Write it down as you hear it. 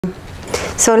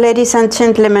So, ladies and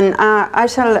gentlemen, I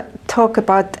shall talk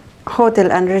about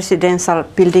hotel and residential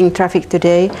building traffic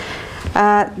today.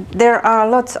 There are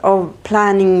lots of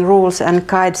planning rules and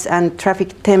guides and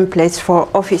traffic templates for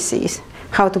offices,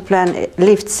 how to plan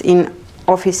lifts in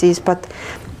offices, but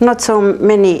not so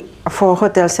many for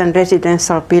hotels and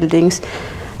residential buildings.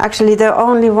 Actually, the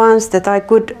only ones that I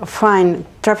could find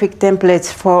traffic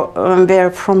templates for were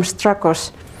from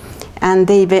Strakos, and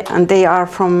they are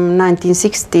from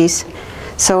 1960s.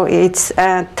 So it's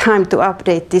time to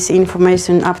update this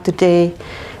information up to date,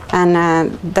 and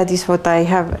that is what I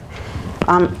have.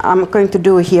 I'm going to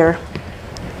do here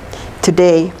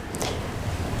today.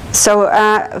 So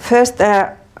first,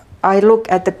 I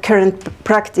look at the current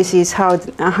practices,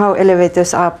 how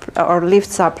elevators are or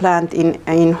lifts are planned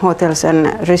in hotels and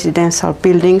residential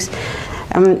buildings.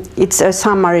 It's a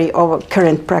summary of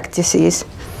current practices.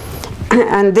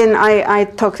 And then I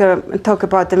talk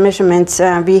about the measurements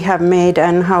we have made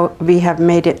and how we have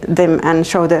made them, and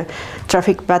show the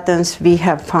traffic patterns we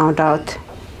have found out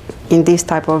in these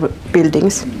type of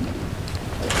buildings.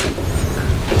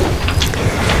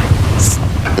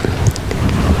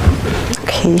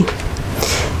 Okay.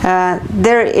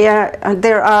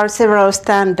 There are several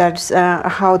standards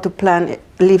how to plan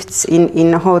lifts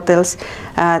in hotels.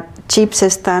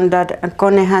 CHIPS standard,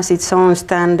 KONE has its own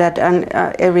standard, and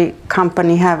every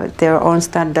company have their own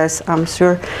standards, I'm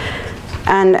sure.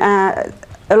 And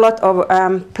a lot of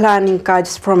planning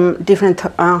guides from different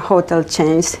hotel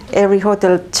chains. Every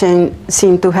hotel chain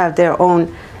seems to have their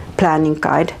own planning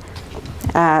guide.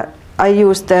 I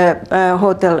use the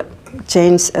hotel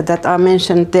chains that are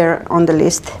mentioned there on the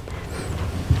list.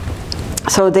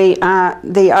 So they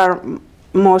are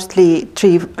mostly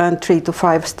 3 to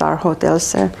 5 star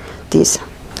hotels, these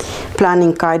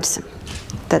planning guides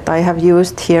that I have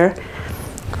used here.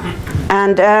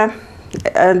 And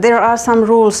there are some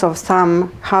rules of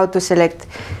thumb how to select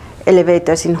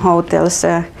elevators in hotels.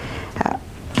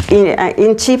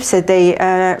 In CHIPS, they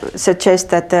suggest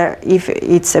that if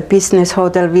it's a business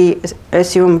hotel, we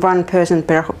assume 1 person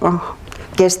per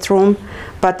guest room,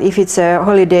 but if it's a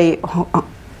holiday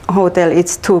hotel,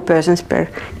 it's 2 persons per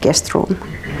guest room.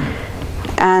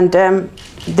 And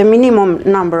the minimum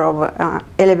number of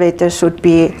elevators should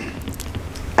be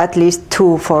at least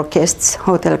 2 for guests,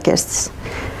 hotel guests.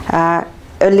 A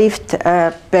lift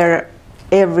per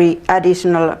every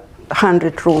additional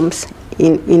 100 rooms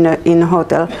in a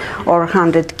hotel, or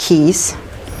 100 keys.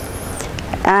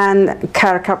 And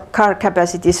car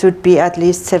capacity should be at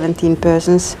least 17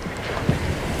 persons.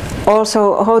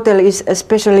 Also, hotel is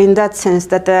special in that sense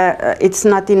that it's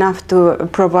not enough to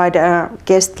provide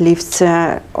guest lifts.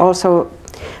 Also,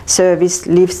 service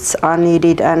lifts are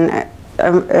needed, and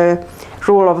a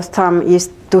rule of thumb is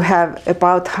to have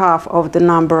about half of the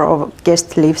number of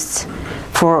guest lifts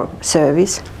for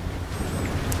service.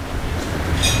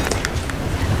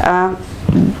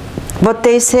 What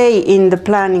they say in the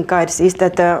planning guides is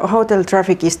that the hotel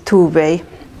traffic is two-way,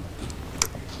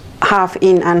 half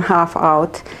in and half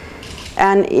out.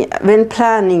 And when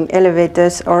planning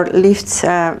elevators or lifts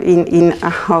in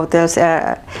hotels,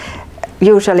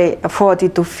 usually 40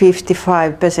 to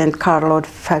 55% car load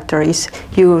factor is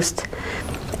used.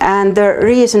 And the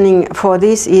reasoning for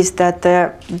this is that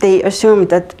they assume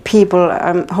that people,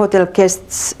 hotel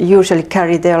guests, usually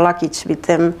carry their luggage with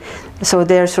them, so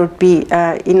there should be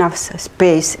enough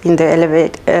space in the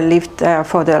lift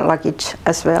for the luggage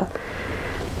as well.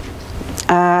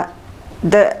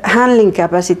 The handling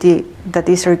capacity that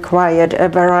is required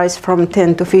varies from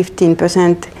 10 to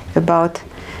 15% about,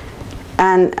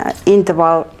 and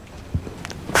interval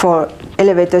for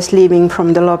elevators leaving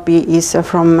from the lobby is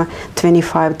from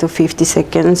 25 to 50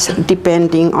 seconds,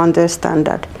 depending on the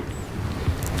standard.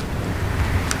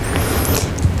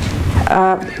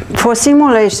 For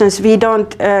simulations, we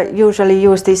don't usually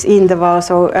use this interval,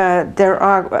 so there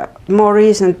are more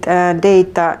recent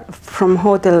data from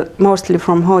mostly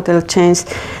from hotel chains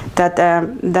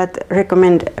that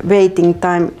recommend waiting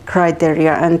time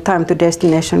criteria and time to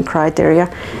destination criteria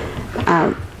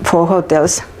for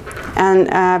hotels.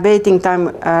 And waiting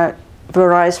time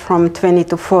varies from 20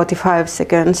 to 45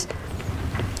 seconds,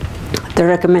 the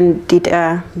recommended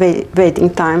waiting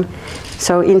time.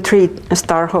 So in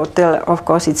 3-star hotel, of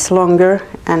course, it's longer,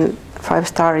 and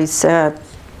 5-star is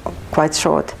quite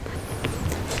short.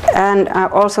 And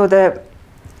also the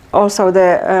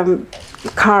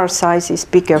car size is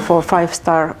bigger for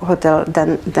 5-star hotel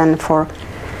than for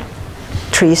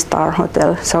 3-star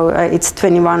hotel. So it's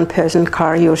 21-person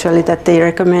car usually that they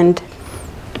recommend.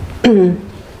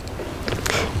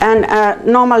 And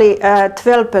normally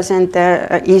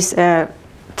 12% is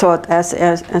thought as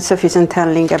a sufficient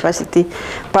handling capacity,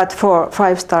 but for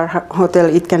 5-star hotel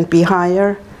it can be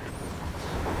higher.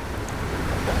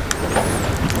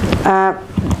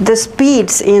 The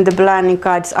speeds in the planning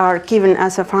guides are given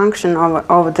as a function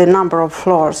of the number of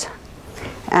floors.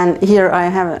 And here I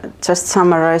have just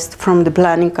summarized from the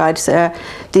planning guides.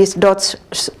 These dots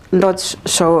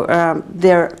show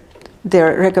their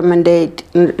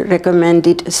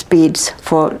recommended speeds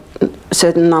for a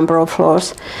certain number of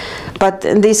floors. But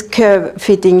this curve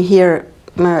fitting here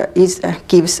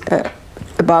gives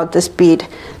about the speed.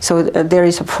 So there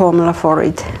is a formula for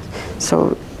it.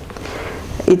 So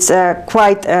it's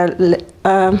quite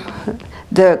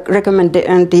the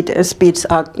recommended speeds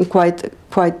are quite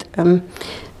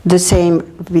the same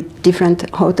with different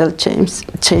hotel chains.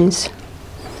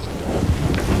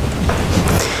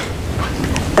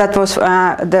 That was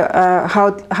how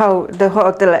the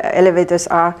hotel elevators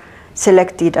are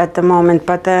selected at the moment.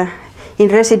 But in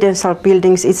residential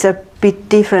buildings, it's a bit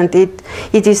different.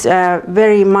 It is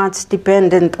very much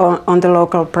dependent on the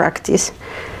local practice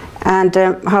and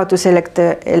how to select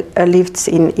the lifts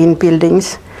in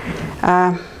buildings.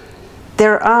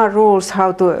 There are rules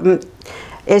how to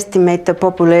estimate the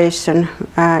population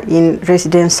in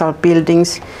residential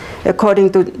buildings.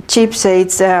 According to GIPSA,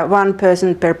 it's 1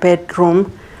 person per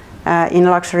bedroom in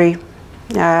luxury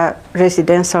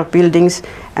residential buildings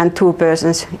and 2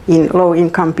 persons in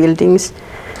low-income buildings.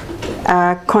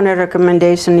 KONE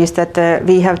recommendation is that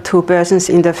we have 2 persons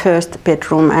in the first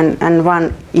bedroom and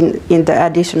 1 in the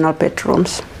additional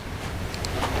bedrooms.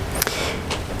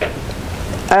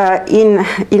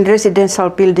 In residential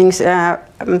buildings,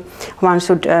 one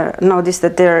should notice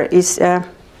that there is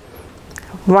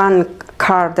 1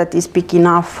 car that is big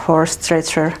enough for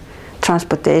stretcher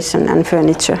transportation and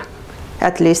furniture,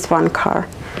 at least 1 car.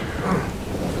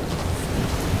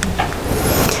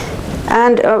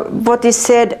 And what is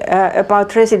said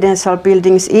about residential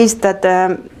buildings is that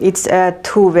it's a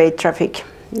two-way traffic.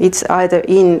 It's either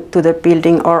into the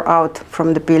building or out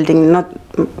from the building, not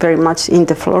very much in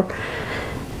the floor.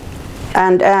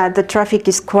 And the traffic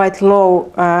is quite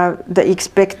low. The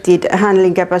expected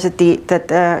handling capacity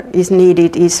that is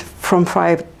needed is from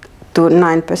 5 to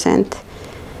 9%.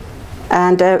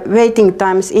 And waiting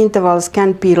times intervals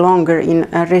can be longer in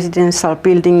a residential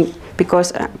buildings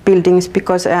because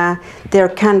there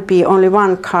can be only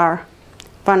 1 car,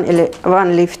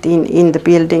 one lift in the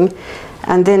building,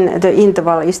 and then the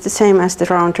interval is the same as the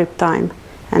round trip time,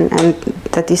 and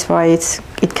that is why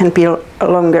it can be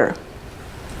longer.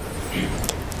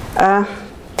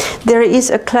 There is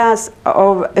a class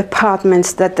of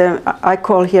apartments that I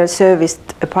call here serviced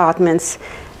apartments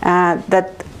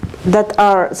that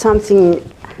are something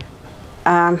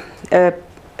a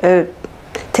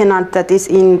tenant that is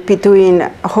in between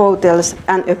hotels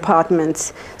and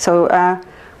apartments. So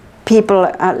people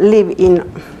live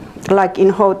like in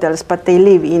hotels, but they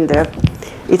live in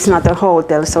it's not a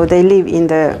hotel, so they live in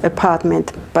the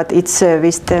apartment, but it's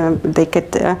serviced. They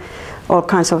get all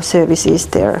kinds of services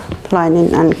there,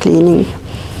 lining and cleaning.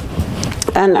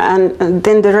 And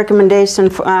then the recommendation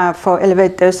for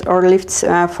elevators or lifts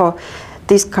for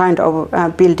this kind of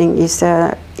building is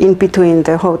in between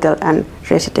the hotel and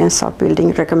residential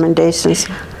building recommendations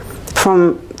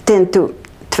from 10 to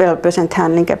 12%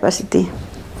 handling capacity.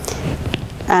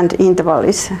 And interval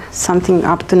is something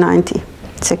up to 90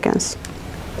 seconds.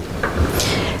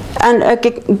 And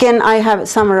again, I have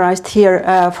summarized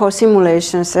here for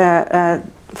simulations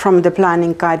from the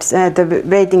planning guides, the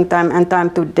waiting time and time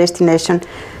to destination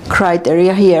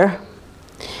criteria here.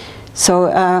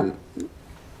 So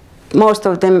most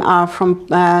of them are from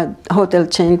hotel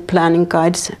chain planning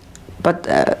guides, but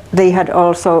they had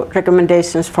also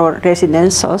recommendations for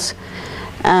residentials.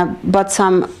 But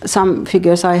some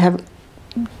figures I have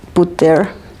put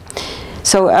there.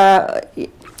 So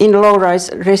in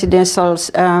low-rise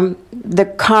residentials, the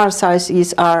car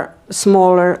sizes are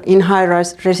smaller. In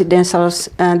high-rise residentials,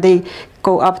 they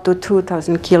go up to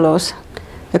 2,000 kilos,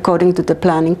 according to the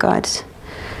planning guides.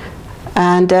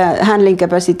 And handling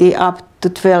capacity up to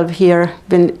 12 here,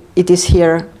 when it is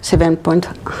here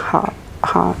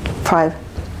 7.5.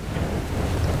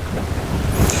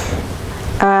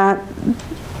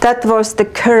 That was the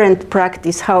current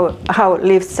practice, how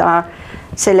lifts are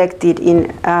selected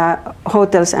in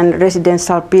hotels and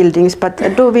residential buildings. But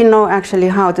do we know actually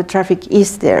how the traffic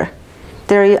is there?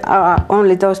 There are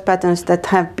only those patterns that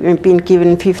have been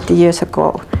given 50 years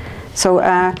ago. So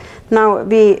now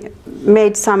we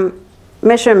made some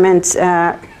measurements,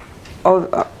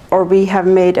 or we have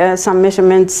made some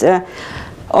measurements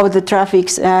of the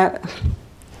traffics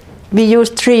we use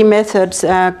three methods.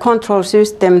 Control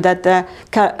system that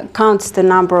counts the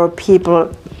number of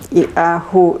people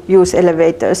who use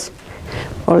elevators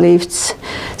or lifts.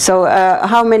 So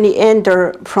how many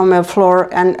enter from a floor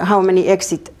and how many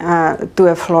exit to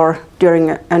a floor during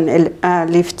a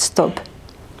lift stop.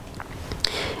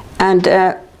 And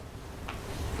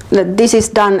this is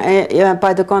done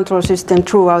by the control system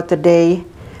throughout the day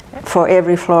for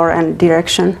every floor and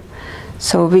direction.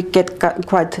 So we get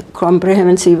quite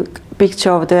comprehensive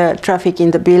picture of the traffic in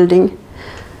the building.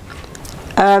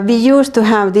 We used to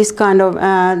have this kind of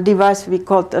device we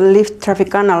called a lift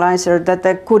traffic analyzer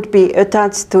that could be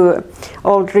attached to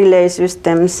old relay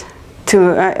systems,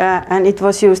 and it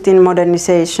was used in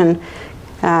modernization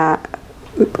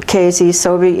cases.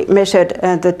 So we measured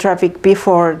the traffic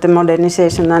before the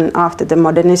modernization and after the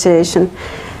modernization,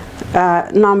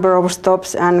 number of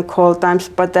stops and call times.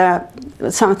 But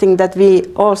something that we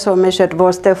also measured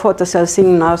was the photocell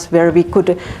signals, where we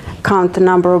could count the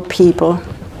number of people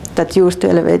that used the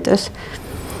elevators.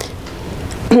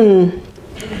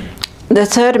 The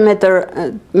third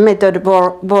method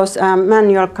was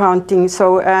manual counting.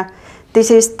 So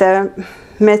this is the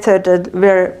method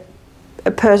where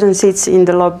a person sits in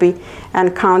the lobby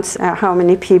and counts how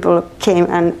many people came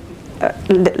and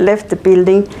left the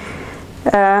building.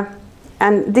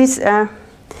 And this,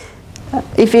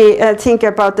 if we think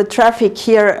about the traffic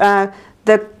here,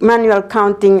 the manual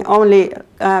counting only,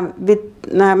 with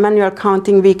manual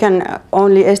counting we can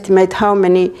only estimate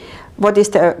what is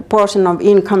the portion of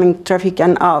incoming traffic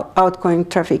and outgoing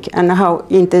traffic and how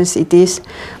intense it is.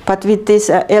 But with this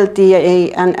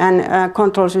LTA and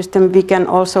control system we can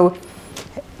also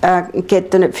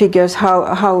get the figures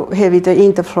how heavy the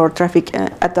interfloor traffic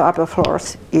at the upper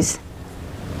floors is.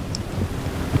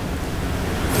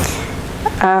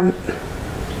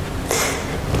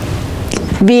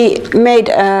 We made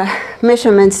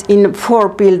measurements in 4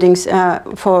 buildings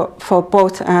for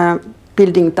both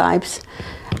building types,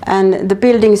 and the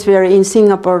buildings were in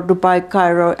Singapore, Dubai,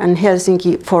 Cairo, and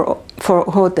Helsinki for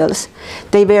hotels.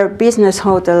 They were business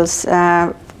hotels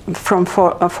from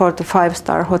 4 to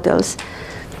 5-star hotels,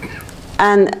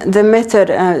 and the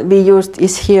method we used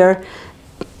is here.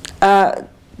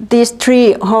 These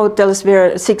 3 hotels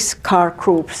were 6-car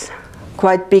groups,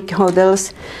 quite big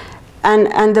hotels.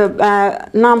 And the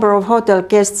number of hotel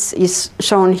guests is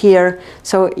shown here.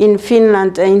 So in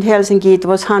Finland, in Helsinki, it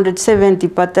was 170,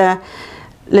 but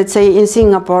let's say in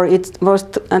Singapore it was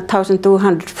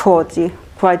 1,240,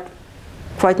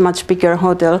 quite much bigger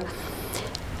hotel.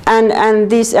 And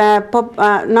this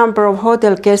number of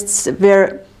hotel guests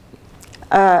were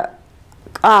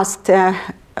asked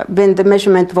when the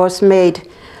measurement was made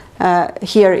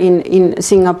here in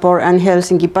Singapore and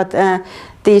Helsinki, but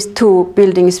these 2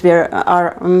 buildings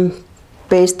are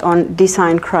based on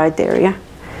design criteria,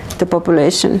 the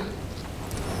population.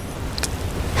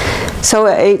 So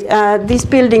these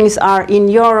buildings are in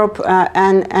Europe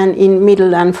and in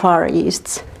Middle and Far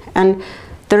East. And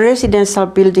the residential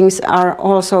buildings are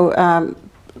also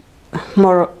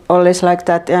more or less like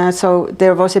that. So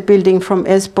there was a building from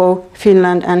Espoo,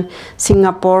 Finland, and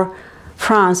Singapore,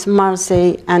 France,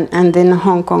 Marseille, and then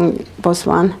Hong Kong was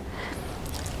one.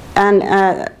 And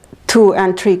 2-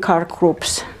 and 3-car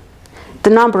groups. The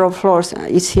number of floors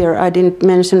is here, I didn't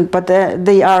mention, but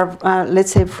they are,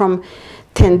 let's say, from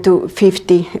 10 to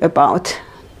 50 about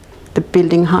the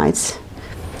building heights.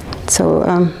 So,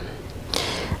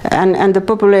 and the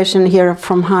population here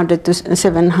from 100 to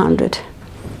 700.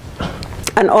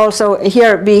 And also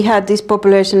here we had this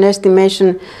population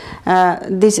estimation.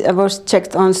 This was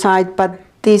checked on site, but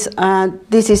this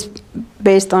is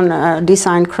based on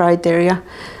design criteria.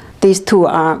 These 2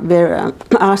 were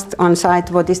asked on site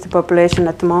what is the population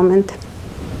at the moment.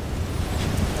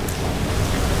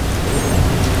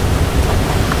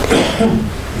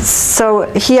 So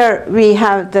here we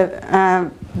have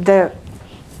the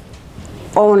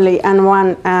only and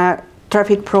one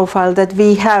traffic profile that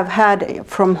we have had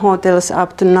from hotels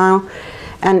up to now,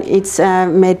 and it's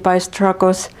made by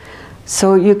Strakos.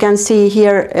 So you can see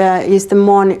here is the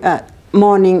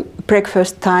morning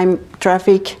breakfast time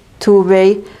traffic,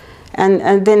 2-way.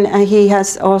 And then he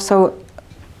has also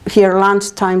here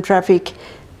lunchtime traffic,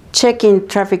 check-in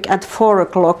traffic at 4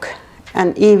 o'clock,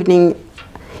 and evening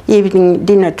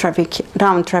dinner traffic,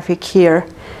 down traffic here.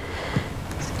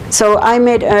 So I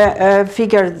made a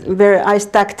figure where I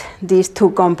stacked these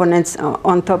 2 components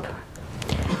on top.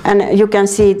 And you can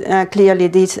see clearly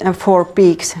these 4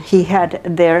 peaks he had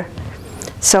there.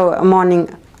 So morning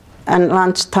and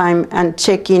lunchtime and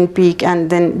check-in peak and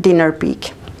then dinner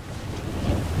peak.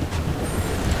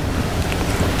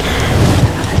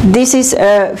 This is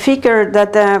a figure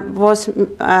that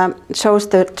shows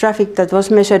the traffic that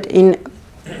was measured in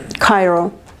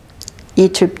Cairo,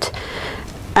 Egypt.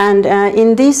 And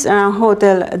in this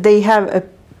hotel, they have a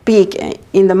peak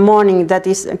in the morning that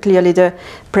is clearly the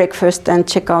breakfast and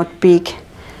checkout peak.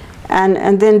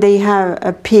 And then they have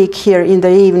a peak here in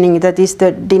the evening that is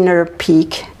the dinner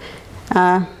peak.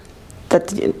 That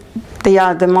they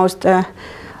are the most,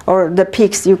 or the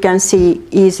peaks you can see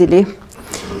easily.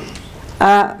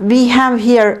 We have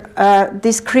here,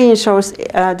 this screen shows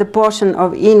the portion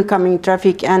of incoming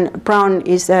traffic, and brown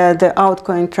is the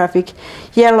outgoing traffic,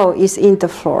 yellow is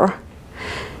interfloor.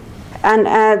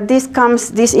 And this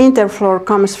interfloor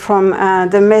comes from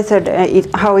the method,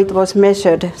 how it was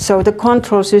measured. So the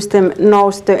control system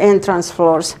knows the entrance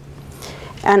floors.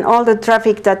 And all the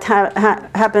traffic that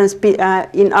happens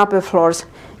in upper floors,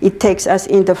 it takes as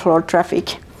interfloor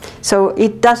traffic. So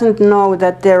it doesn't know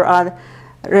that there are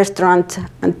restaurant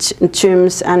and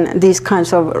gyms and these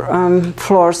kinds of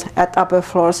floors at upper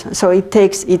floors. So it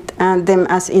takes them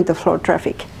as interfloor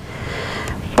traffic.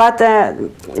 But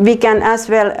we can as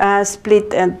well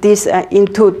split this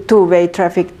into two-way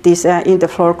traffic, this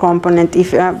interfloor component,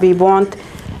 if we want,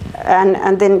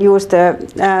 and then use the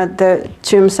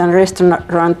gyms and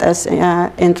restaurant as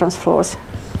entrance floors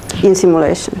in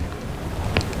simulation.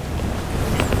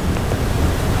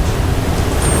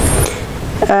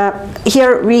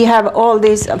 Here we have all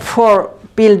these 4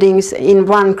 buildings in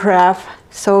one graph.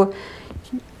 So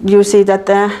you see that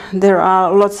there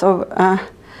are lots of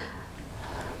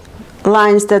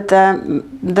lines that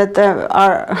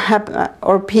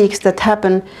or peaks that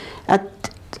happen at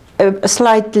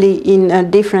slightly in a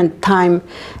different time,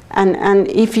 and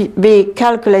if we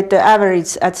calculate the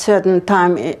average at certain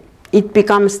time, it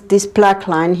becomes this black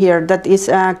line here that is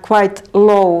quite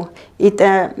low.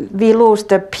 We lose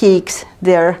the peaks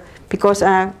there because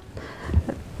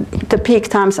the peak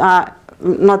times are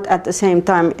not at the same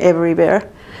time everywhere.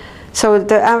 So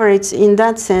the average in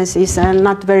that sense is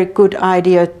not very good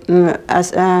idea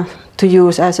to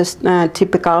use as a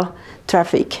typical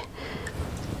traffic.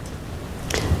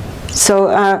 So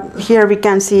here we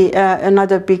can see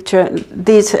another picture.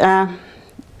 These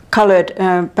colored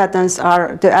patterns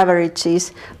are the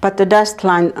averages, but the dashed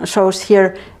line shows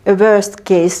here a worst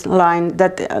case line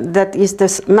that is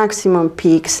the maximum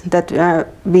peaks that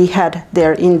we had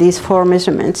there in these 4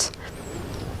 measurements.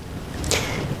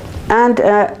 And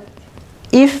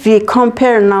if we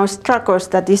compare now Strakos,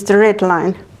 that is the red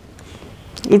line,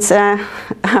 it's I'm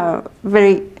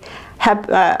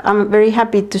very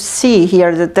happy to see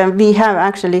here that we have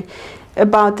actually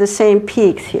about the same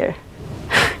peaks here.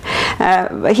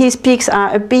 His peaks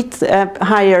are a bit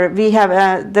higher. We have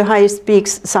the highest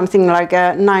peaks, something like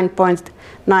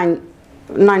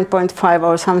 9.5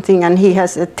 or something, and he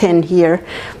has a 10 here.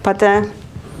 But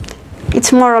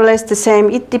it's more or less the same.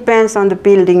 It depends on the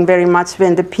building very much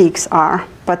when the peaks are,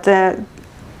 but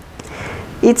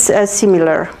it's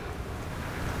similar.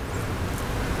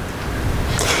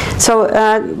 So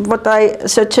what I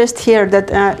suggest here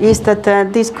is that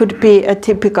this could be a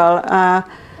typical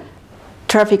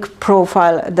traffic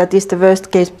profile, that is the worst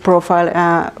case profile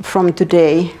from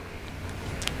today's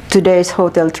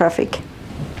hotel traffic.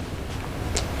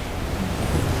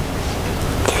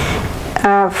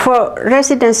 For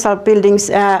residential buildings,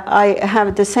 I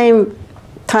have the same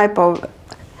type of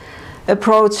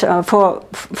approach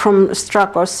from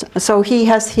Strakos. So he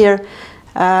has here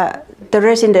the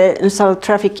residential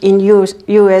traffic in US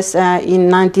in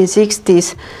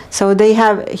 1960s. So they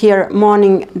have here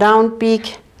morning down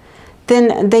peak.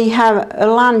 Then they have a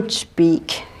lunch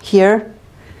peak here.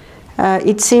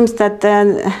 It seems that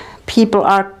people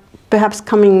are perhaps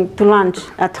coming to lunch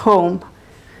at home.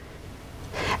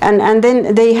 And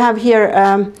then they have here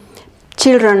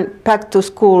children back to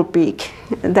school peak.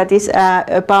 That is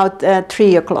about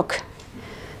 3 o'clock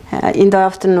in the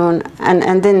afternoon,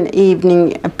 and then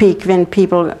evening peak when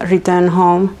people return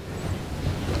home.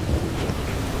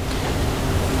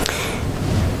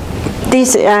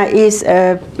 This is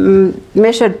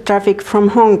measured traffic from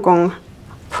Hong Kong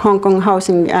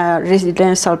housing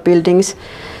residential buildings.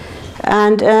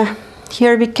 And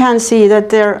here we can see that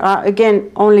there are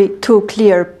again only 2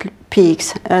 clear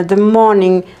peaks. The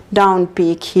morning down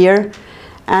peak here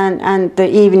and the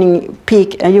evening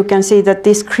peak. You can see that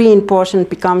this green portion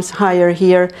becomes higher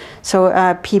here, so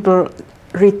people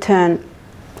return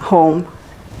home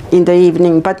in the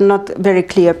evening, but not very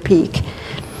clear peak.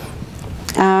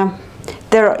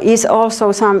 There is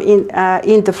also some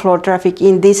interflow traffic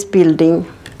in this building,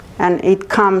 and it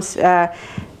comes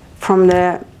from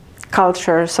the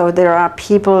culture. So there are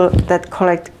people that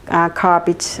collect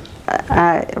garbage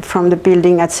from the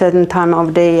building at certain time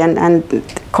of day and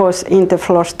cause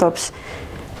interflow stops.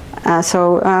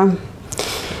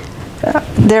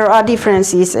 There are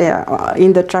differences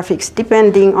in the traffics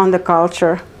depending on the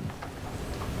culture.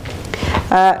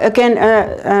 Again,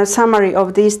 a summary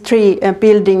of these three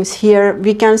buildings here.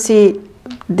 We can see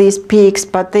these peaks,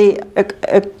 but they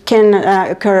can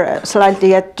occur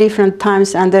slightly at different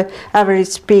times, and the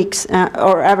average peaks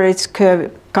or average curve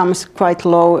comes quite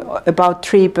low, about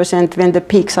 3%, when the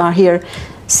peaks are here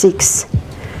 6%.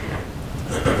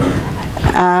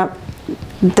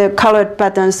 The colored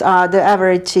patterns are the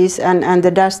averages, and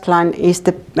the dashed line is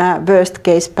the worst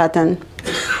case pattern.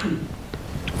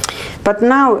 But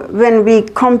now, when we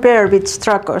compare with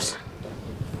Strakos,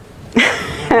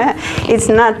 it's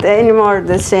not anymore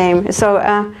the same. So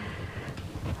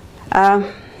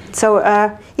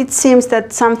it seems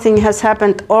that something has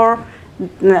happened, or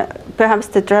perhaps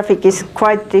the traffic is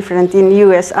quite different in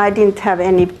US. I didn't have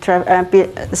any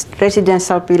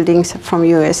residential buildings from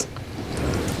US.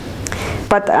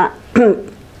 But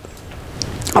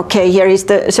okay, here is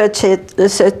the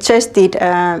suggested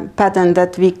pattern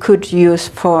that we could use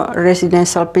for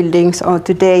residential buildings or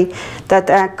today,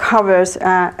 that covers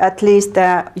at least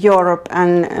Europe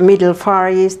and Middle Far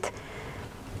East.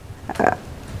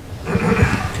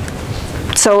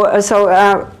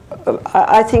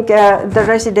 I think the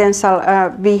residential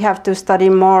we have to study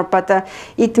more, but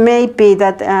it may be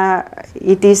that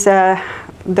it is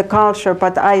the culture,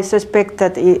 but I suspect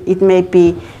that it may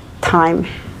be time,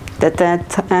 that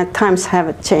times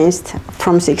have changed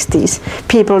from 60s.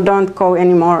 People don't go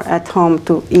anymore at home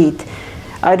to eat.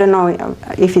 I don't know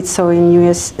if it's so in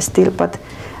US still, but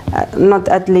not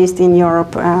at least in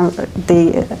Europe.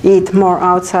 They eat more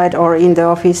outside or in the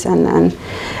office, and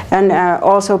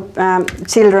also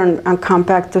children come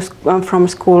back to from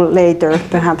school later,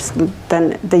 perhaps,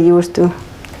 than they used to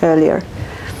earlier.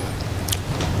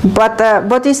 But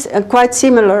what is quite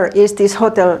similar is this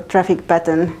hotel traffic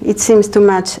pattern. It seems to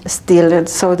match still.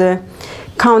 So the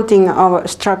counting of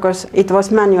Strakos, it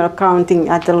was manual counting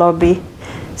at the lobby,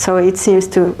 so it seems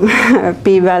to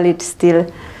be valid still.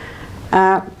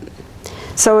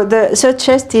 So the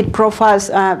suggested profiles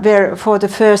were for the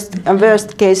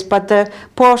worst case, but the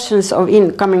portions of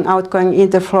incoming, outgoing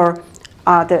interflow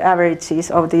are the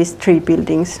averages of these three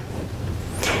buildings.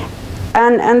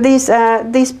 And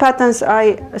these patterns,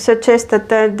 I suggest that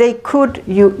they could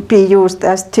be used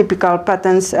as typical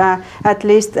patterns, at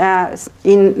least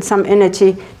in some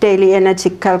daily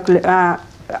energy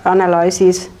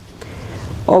analysis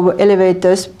of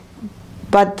elevators.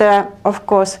 But of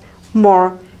course,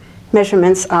 more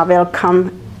measurements are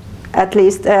welcome, at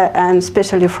least and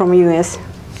especially from US.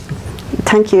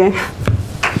 Thank you.